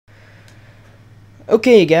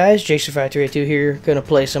Okay guys, Jason5382 here, gonna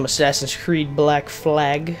play some Assassin's Creed Black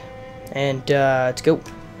Flag, and let's go.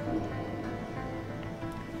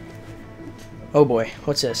 Oh boy,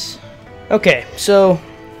 what's this? Okay, so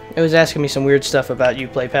it was asking me some weird stuff about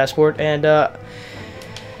Uplay Passport, and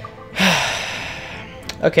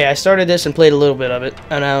okay, I started this and played a little bit of it,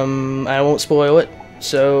 and I won't spoil it,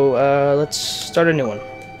 so let's start a new one.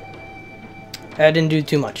 I didn't do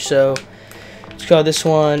too much, so let's call this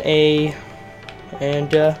one A and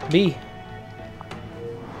B.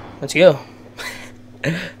 Let's go.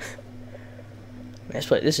 Let's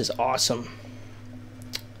play. This is awesome.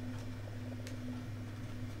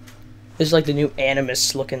 This is like the new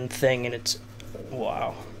Animus looking thing, and it's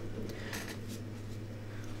wow.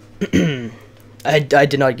 I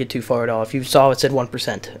did not get too far at all. If you saw, it said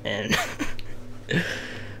 1%, and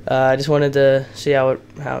I just wanted to see how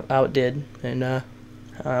it did, and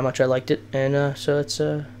how much I liked it, and so let's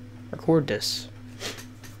record this.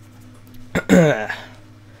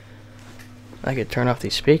 I could turn off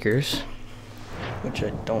these speakers, which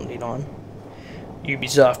I don't need on.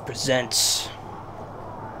 Ubisoft presents.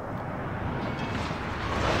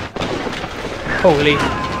 Holy.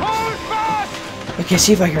 Okay,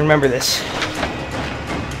 see if I can remember this.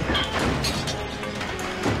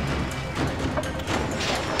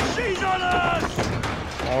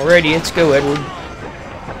 Alrighty, let's go, Edward.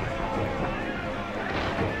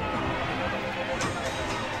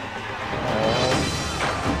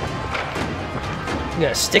 He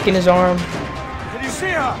got a stick in his arm. Can you see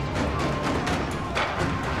her?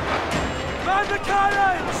 Man the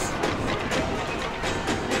cannons!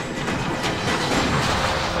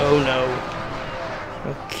 Oh no.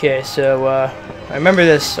 Okay, so I remember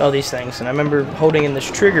all these things, and I remember holding in this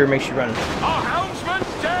trigger makes you run. Our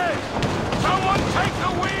helmsman's dead! Someone take the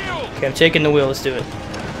wheel! Okay, I'm taking the wheel, let's do it.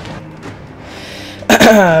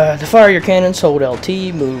 To fire your cannons, hold LT,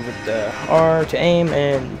 move with the R to aim,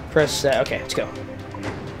 and press that. Okay, let's go.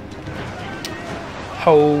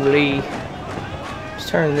 Holy. Let's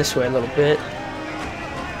turn this way a little bit.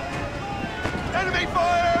 Enemy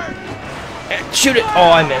fire! And shoot it! Oh,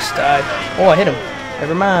 I missed. Oh, I hit him.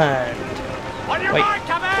 Never mind. On your Wait. right,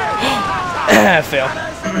 come in! I fell.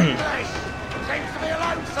 Seems to be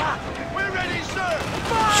alone, sir. We're ready, sir.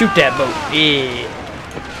 Shoot that boat. Yeah.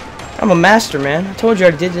 I'm a master, man. I told you I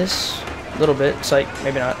did this a little bit. It's like,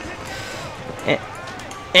 maybe not.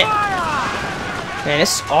 Man,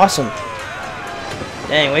 this is awesome.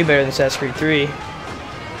 Dang, way better than Assassin's Creed 3.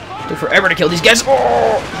 Took forever to kill these guys.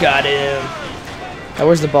 Oh, got him. Now,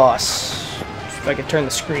 where's the boss? If I could turn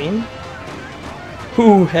the screen.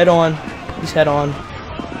 Ooh, head on. He's head on.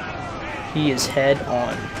 He is head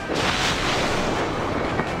on.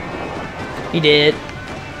 He did.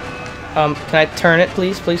 Can I turn it,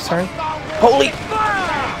 please? Please turn. Holy!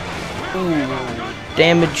 Ooh,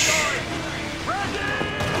 damage.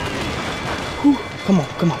 Whew. Come on,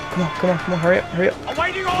 come on, come on, come on, come on, hurry up, hurry up.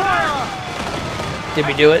 Awaiting order! Did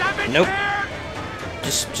we do it? Nope.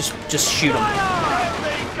 Just shoot him.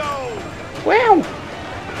 Wow!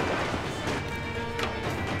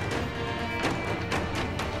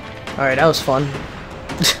 Alright, that was fun.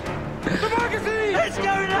 The magazine! Let's go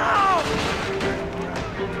now!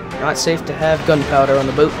 Not safe to have gunpowder on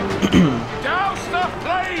the boat. Douse the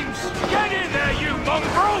flames! Get in there, you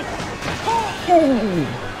mongrel!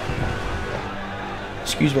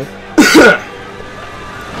 Excuse me.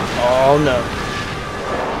 Oh no.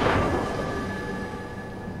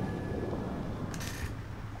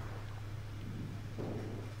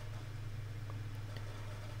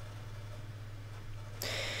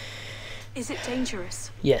 Is it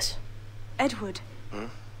dangerous? Yes. Edward?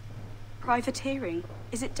 Privateering,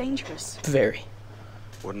 is it dangerous? Very.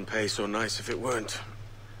 Wouldn't pay so nice if it weren't.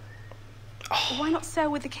 Why not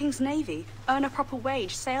sail with the King's Navy? Earn a proper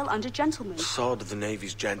wage, sail under gentlemen. Sod the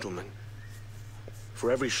Navy's gentlemen.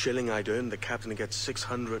 For every shilling I'd earn, the captain gets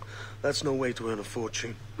 600. That's no way to earn a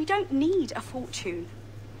fortune. We don't need a fortune.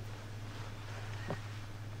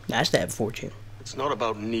 Nice to have a fortune. It's not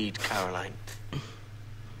about need, Caroline.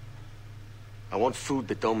 I want food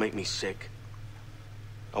that don't make me sick.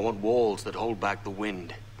 I want walls that hold back the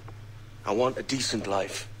wind. I want a decent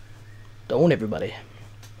life. Don't everybody.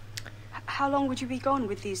 How long would you be gone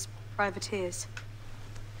with these privateers?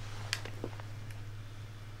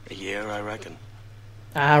 A year, I reckon.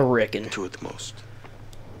 I reckon. 2 at the most.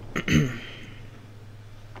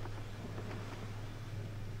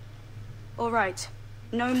 All right,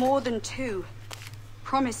 no more than 2.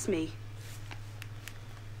 Promise me.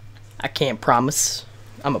 I can't promise.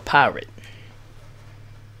 I'm a pirate.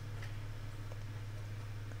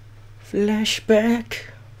 Flashback.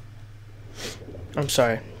 I'm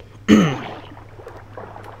sorry.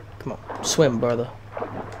 Come on, swim, brother.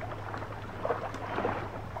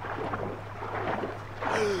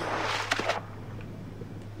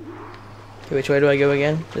 Okay, which way do I go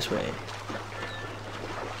again? This way.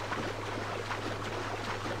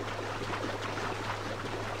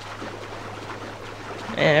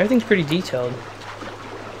 Man, everything's pretty detailed.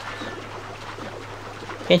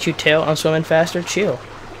 Can't you tell I'm swimming faster? Chill.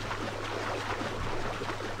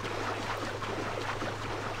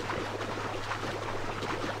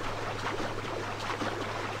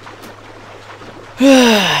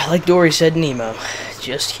 Like Dory said, Nemo,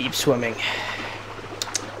 just keep swimming.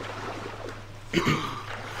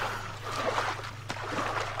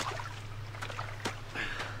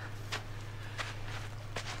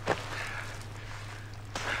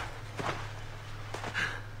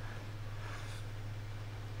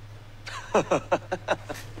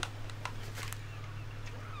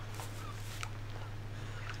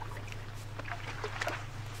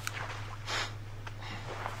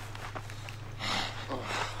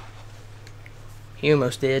 You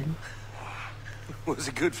almost did. Was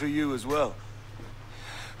it good for you as well?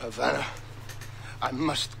 Havana. I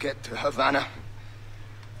must get to Havana.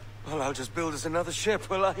 Well, I'll just build us another ship,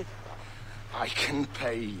 will I? I can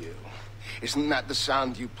pay you. Isn't that the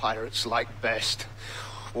sound you pirates like best?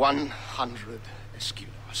 100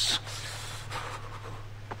 escudos.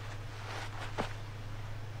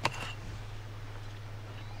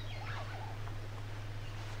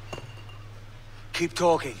 Keep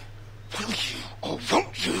talking. Will you or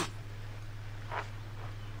won't you?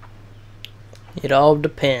 It all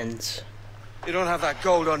depends. You don't have that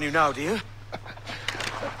gold on you now, do you?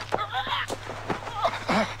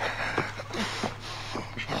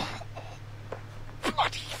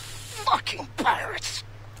 Bloody fucking pirates!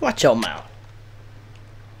 Watch your mouth.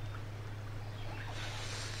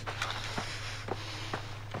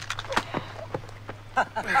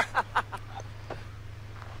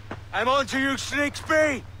 I'm on to you,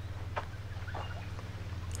 Snakesby!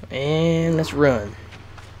 And let's run.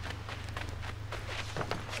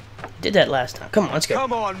 Did that last time. Come on, let's go.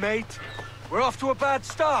 Come on, mate. We're off to a bad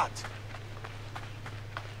start.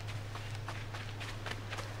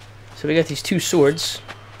 So we got these two swords.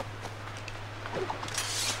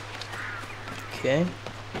 Okay.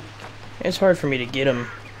 It's hard for me to get them.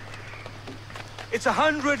 It's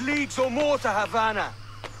 100 leagues or more to Havana.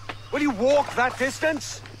 Will you walk that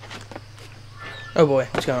distance? Oh boy,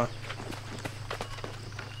 what's going on?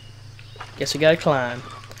 Guess I gotta climb.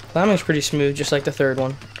 Climbing's pretty smooth, just like the third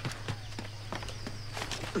one.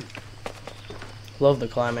 Love the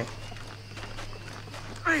climbing.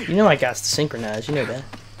 You know I got to synchronize, you know that.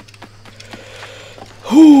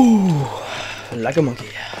 Whoo! Like a monkey.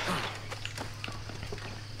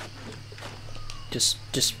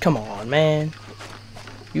 Just come on, man.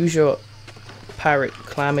 Use your pirate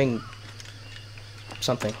climbing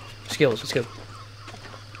something. Skills, let's go.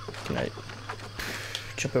 Can I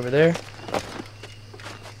jump over there?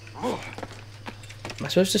 Am I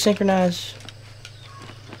supposed to synchronize?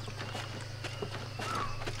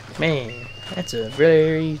 Man, that's a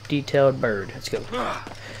very detailed bird. Let's go.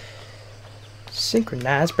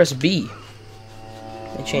 Synchronize, press B.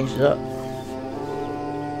 It changes it up.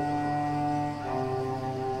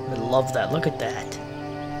 I love that. Look at that.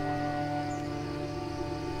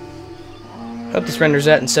 Hope this renders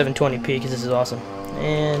that in 720p because this is awesome.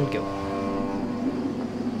 And go.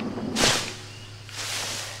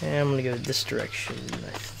 And I'm gonna go this direction.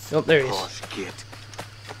 Oh, there he is. Gosh, Git.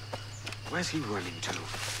 Where's he running to?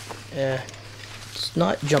 Let's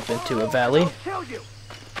not jump into a valley. Kill you.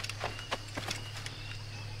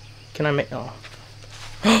 Can I make... Oh.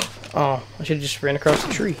 Oh, I should have just ran across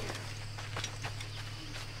the tree.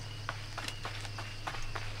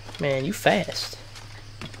 Man, you fast.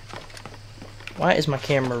 Why is my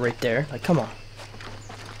camera right there? Like, come on.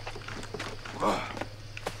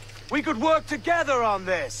 We could work together on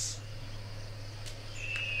this.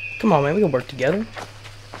 Come on, man, we can work together.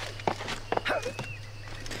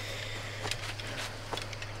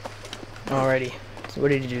 Alrighty. So what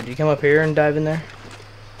did you do? Did you come up here and dive in there?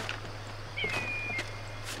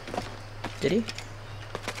 Did he?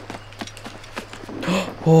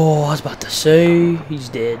 Oh, I was about to say, he's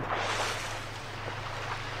dead.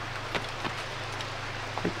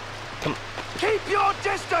 Come. Keep your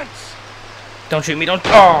distance. Don't shoot me, don't.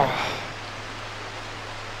 Oh!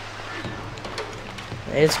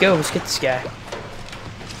 Hey, let's go, let's get this guy.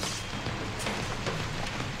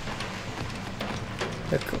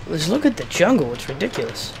 Let's look at the jungle, it's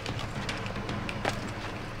ridiculous.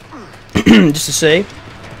 Just to say,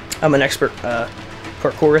 I'm an expert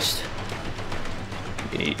parkourist.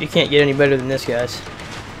 You can't get any better than this, guys.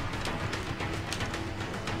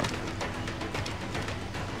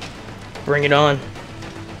 Bring it on.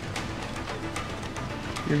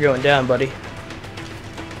 You're going down, buddy.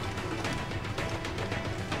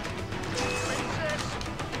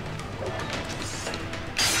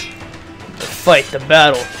 The fight, the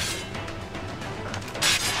battle.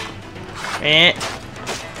 Eh.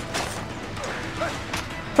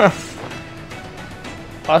 Huh.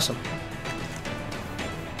 Awesome.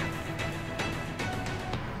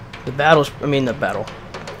 The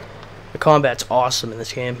combat's awesome in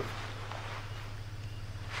this game.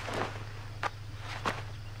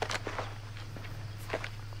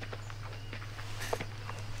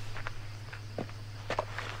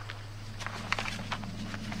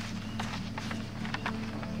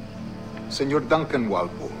 Senor Duncan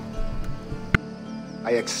Walpole,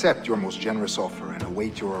 I accept your most generous offer and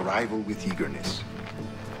await your arrival with eagerness.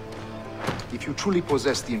 If you truly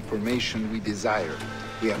possess the information we desire,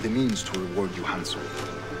 we have the means to reward you handsomely.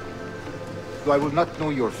 Though I will not know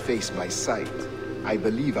your face by sight, I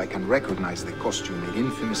believe I can recognize the costume made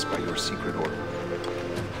infamous by your secret order.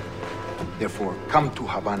 Therefore, come to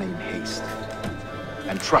Havana in haste,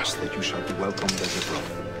 and trust that you shall be welcomed as a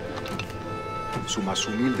brother. Su más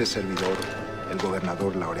humilde servidor, el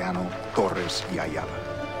gobernador Laureano Torres y Ayala.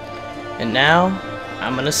 And now,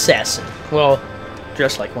 I'm an assassin. Well,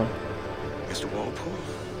 dressed like one. Mr. Walpole,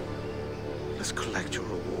 let's collect your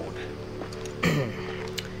reward.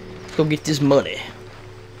 Let's go get this money.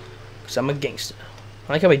 Because I'm a gangster.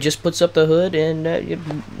 I like how he just puts up the hood and,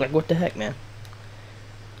 like, what the heck, man?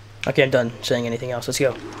 Okay, I'm done saying anything else. Let's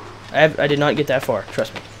go. I did not get that far.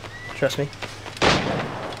 Trust me. Trust me.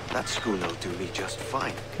 That schooner will do me just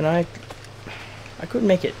fine. Can I couldn't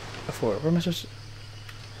make it before. Where am I supposed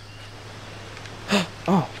to...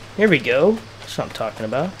 Oh, here we go. That's what I'm talking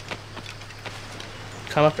about.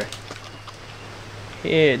 Come up here.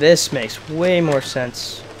 Here, this makes way more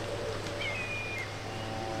sense.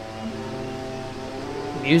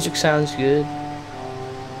 Music sounds good.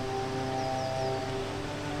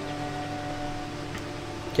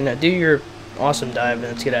 Okay, now do your awesome dive and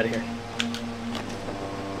let's get out of here.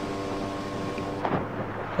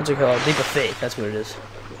 What's it called? Leap of faith, that's what it is.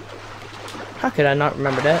 How could I not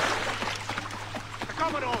remember that? The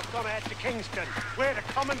Commodore's gone ahead to Kingston. We're to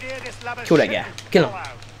commandeer this lavish Kill that guy. Kill him.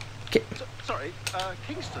 Sorry,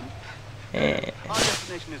 Kingston? Eh. Our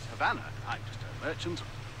destination is Havana. I'm just a merchant.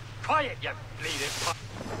 Quiet, you bleeding...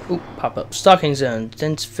 Ooh, pop up. Stalking zones.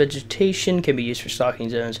 Dense vegetation can be used for stalking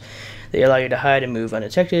zones. They allow you to hide and move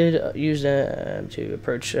undetected. Use them to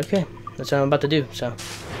approach. Okay, that's what I'm about to do, so...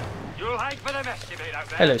 You'll hide for the mess you made out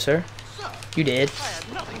there. Hello, sir. You did. I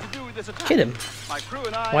had nothing to do with this attack. Hit him. My crew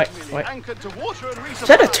and I What? merely anchored to water and resupply. Is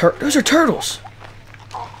that a those are turtles.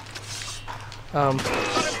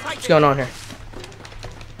 What's going on here?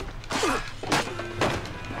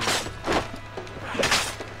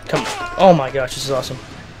 Come on. Oh my gosh, this is awesome.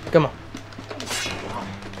 Come on.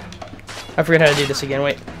 I forget how to do this again,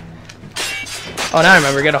 wait. Oh, now I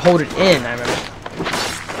remember, you gotta hold it in, I remember.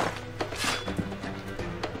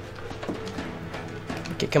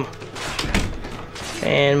 Okay, come on.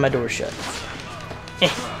 And my door's shut.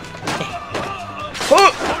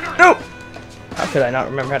 Oh, no! How could I not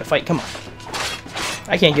remember how to fight? Come on.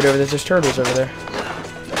 I can't get over this. There's turtles over there.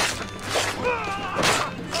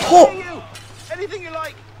 Oh! Anything you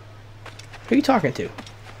like. Who are you talking to?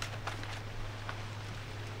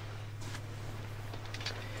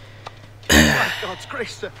 By God's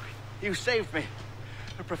grace, sir. You saved me.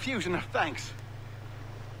 A profusion of thanks.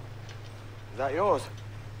 Is that yours?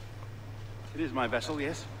 It is my vessel,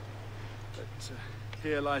 yes. But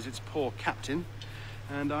here lies its poor captain,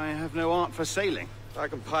 and I have no art for sailing. I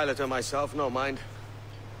can pilot her myself, no mind.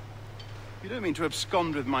 You don't mean to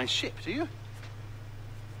abscond with my ship, do you?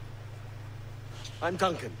 I'm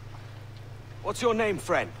Duncan. What's your name,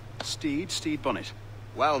 friend? Steed Bonnet.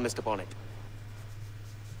 Well, Mr. Bonnet.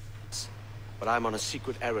 But I'm on a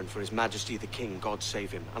secret errand for His Majesty the King, God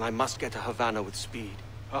save him, and I must get to Havana with speed.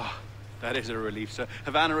 Ah, that is a relief, sir.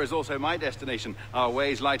 Havana is also my destination. Our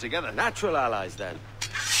ways lie together. Natural allies, then.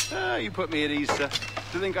 Ah, you put me at ease, sir.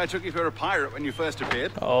 To think I took you for a pirate when you first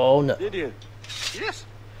appeared. Oh, no. Did you? Yes.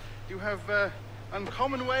 You have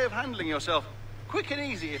uncommon way of handling yourself. Quick and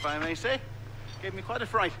easy, if I may say. Gave me quite a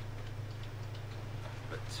fright.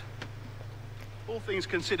 But all things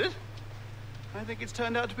considered, I think it's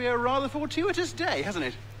turned out to be a rather fortuitous day, hasn't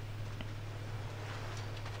it?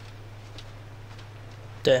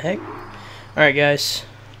 The heck? Alright, guys.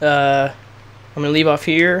 I'm gonna leave off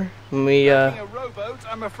here. When we, Having a rowboat,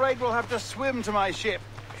 I'm afraid we'll have to swim to my ship.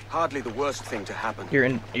 Hardly the worst thing to happen. You're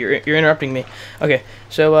interrupting me. Okay,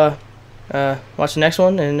 so, watch the next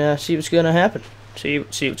one and, see what's gonna happen. See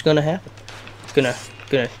what's gonna happen. It's gonna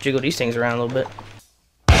Gonna jiggle these things around a little bit.